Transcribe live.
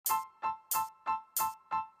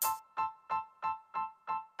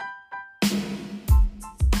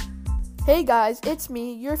Hey guys, it's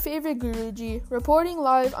me, your favorite Guruji, reporting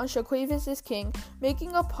live on Shaquavis is King,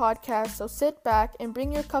 making a podcast, so sit back and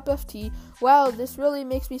bring your cup of tea. Wow, this really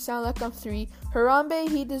makes me sound like I'm 3. Harambe,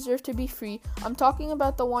 he deserves to be free. I'm talking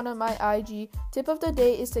about the one on my IG. Tip of the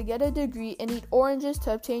day is to get a degree and eat oranges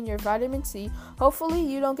to obtain your vitamin C. Hopefully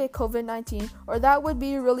you don't get COVID-19, or that would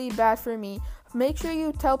be really bad for me. Make sure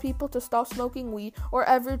you tell people to stop smoking weed or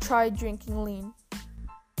ever try drinking lean.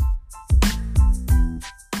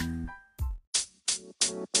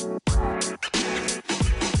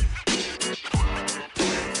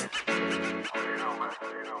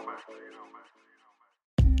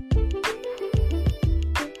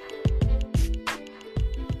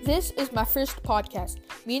 This is my first podcast,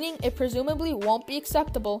 meaning it presumably won't be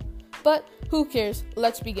acceptable, but who cares?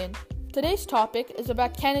 Let's begin. Today's topic is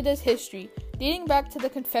about Canada's history, dating back to the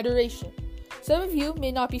Confederation. Some of you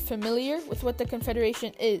may not be familiar with what the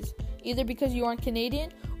Confederation is, either because you aren't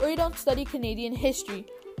Canadian or you don't study Canadian history,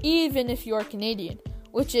 even if you are Canadian,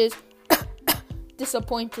 which is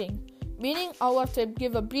disappointing, meaning I'll have to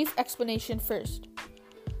give a brief explanation first.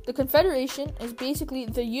 The Confederation is basically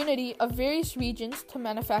the unity of various regions to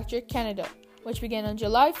manufacture Canada, which began on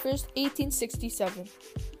July 1st, 1867.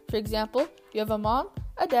 For example, you have a mom,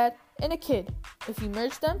 a dad, and a kid. If you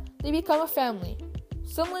merge them, they become a family.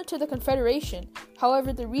 Similar to the Confederation,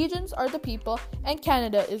 however, the regions are the people and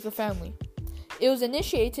Canada is the family. It was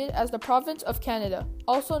initiated as the Province of Canada,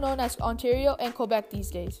 also known as Ontario and Quebec these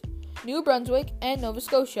days, New Brunswick, and Nova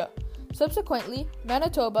Scotia. Subsequently,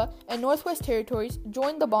 Manitoba and Northwest Territories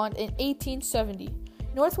joined the bond in 1870.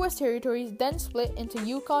 Northwest Territories then split into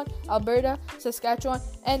Yukon, Alberta, Saskatchewan,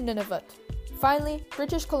 and Nunavut. Finally,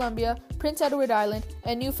 British Columbia, Prince Edward Island,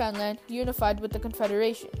 and Newfoundland unified with the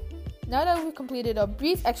Confederation. Now that we've completed a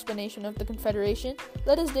brief explanation of the Confederation,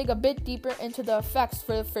 let us dig a bit deeper into the effects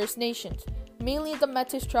for the First Nations, mainly the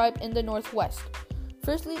Métis tribe in the Northwest.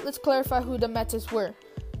 Firstly, let's clarify who the Métis were.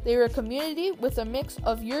 They were a community with a mix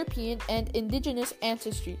of European and Indigenous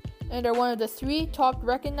ancestry, and are one of the 3 top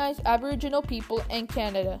recognized Aboriginal people in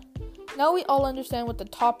Canada. Now we all understand what the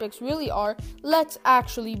topics really are, let's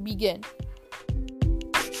actually begin.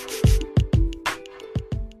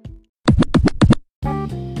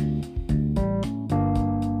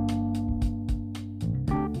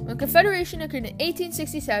 When Confederation occurred in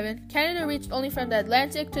 1867, Canada reached only from the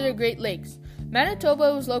Atlantic to the Great Lakes.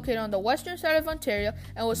 Manitoba was located on the western side of Ontario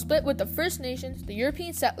and was split with the First Nations, the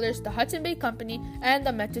European settlers, the Hudson Bay Company, and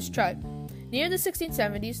the Métis tribe. Near the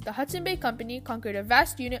 1670s, the Hudson Bay Company conquered a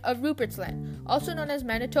vast unit of Rupert's Land, also known as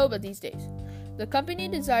Manitoba these days. The company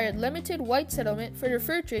desired limited white settlement for their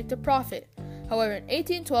fur trade to profit. However, in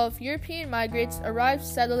 1812, European migrants arrived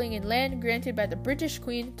settling in land granted by the British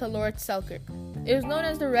Queen to Lord Selkirk. It was known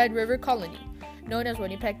as the Red River Colony, known as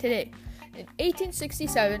Winnipeg today. In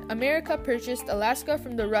 1867, America purchased Alaska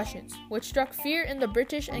from the Russians, which struck fear in the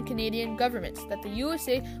British and Canadian governments that the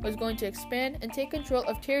USA was going to expand and take control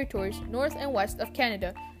of territories north and west of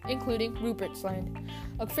Canada, including Rupert's Land.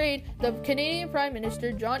 Afraid, the Canadian Prime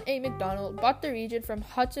Minister John A. Macdonald bought the region from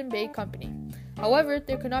Hudson Bay Company. However,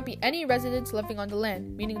 there could not be any residents living on the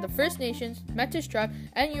land, meaning the First Nations, Métis tribe,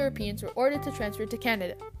 and Europeans were ordered to transfer to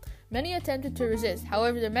Canada. Many attempted to resist,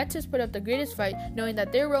 however the Métis put up the greatest fight, knowing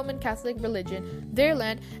that their Roman Catholic religion, their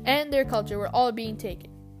land, and their culture were all being taken.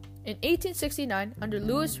 In 1869, under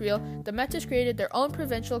Louis Riel, the Métis created their own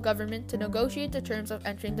provincial government to negotiate the terms of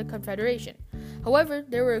entering the Confederation. However,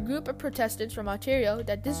 there were a group of Protestants from Ontario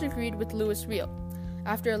that disagreed with Louis Riel.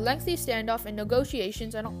 After a lengthy standoff and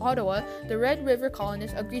negotiations in Ottawa, the Red River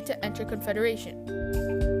colonists agreed to enter Confederation.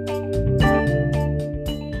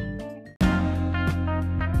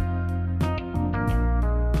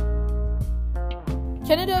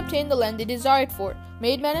 Canada obtained the land they desired for,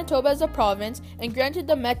 made Manitoba as a province, and granted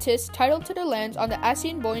the Métis title to their lands on the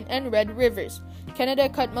Assiniboine and Red Rivers. Canada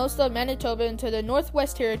cut most of Manitoba into the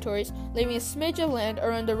Northwest Territories, leaving a smidge of land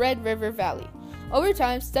around the Red River Valley. Over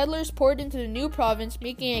time, settlers poured into the new province,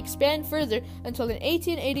 making it expand further until in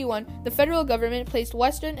 1881, the federal government placed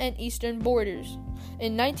western and eastern borders.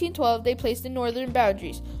 In 1912, they placed the northern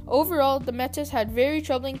boundaries. Overall, the Métis had very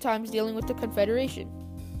troubling times dealing with the Confederation.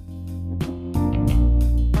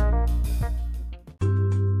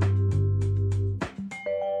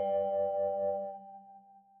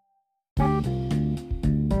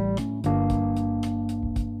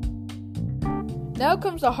 Now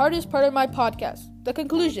comes the hardest part of my podcast, the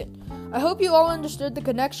conclusion. I hope you all understood the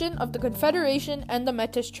connection of the Confederation and the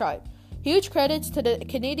Métis tribe. Huge credits to the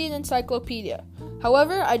Canadian Encyclopedia.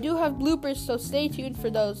 However, I do have bloopers, so stay tuned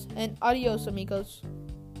for those, and adios, amigos.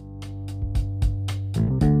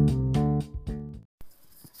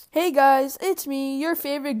 Hey guys, it's me, your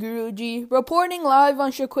favorite Guruji, reporting live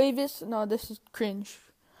on Shaquavis. No, this is cringe.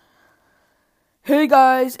 Hey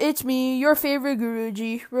guys, it's me, your favorite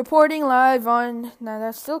Guruji, reporting live on... Nah,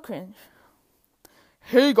 that's still cringe.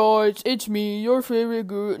 Hey guys, it's me, your favorite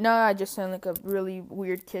Guru... Nah, I just sound like a really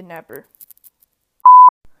weird kidnapper.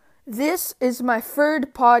 This is my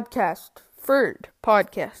third podcast. Third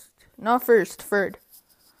podcast. Not first, third.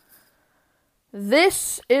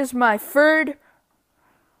 This is my third...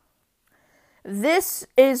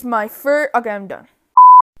 Okay, I'm done.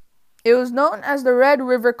 It was known as the Red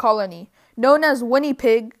River Colony, known as Winnie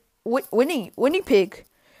Pig, Winnie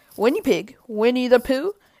the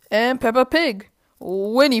Pooh, and Peppa Pig,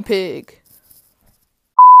 Winnie Pig.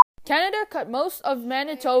 Canada cut most of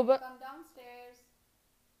Manitoba. Come downstairs.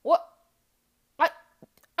 What? I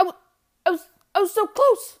was so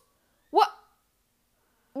close. What?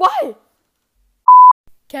 Why?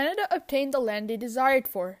 Canada obtained the land they desired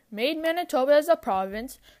for, made Manitoba as a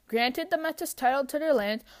province, granted the Métis title to their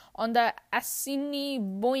land on the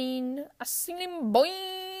Assiniboine.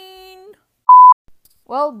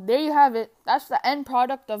 Well, there you have it. That's the end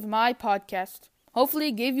product of my podcast. Hopefully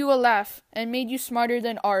it gave you a laugh and made you smarter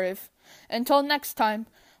than Arif. Until next time,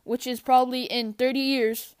 which is probably in 30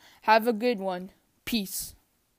 years, have a good one. Peace.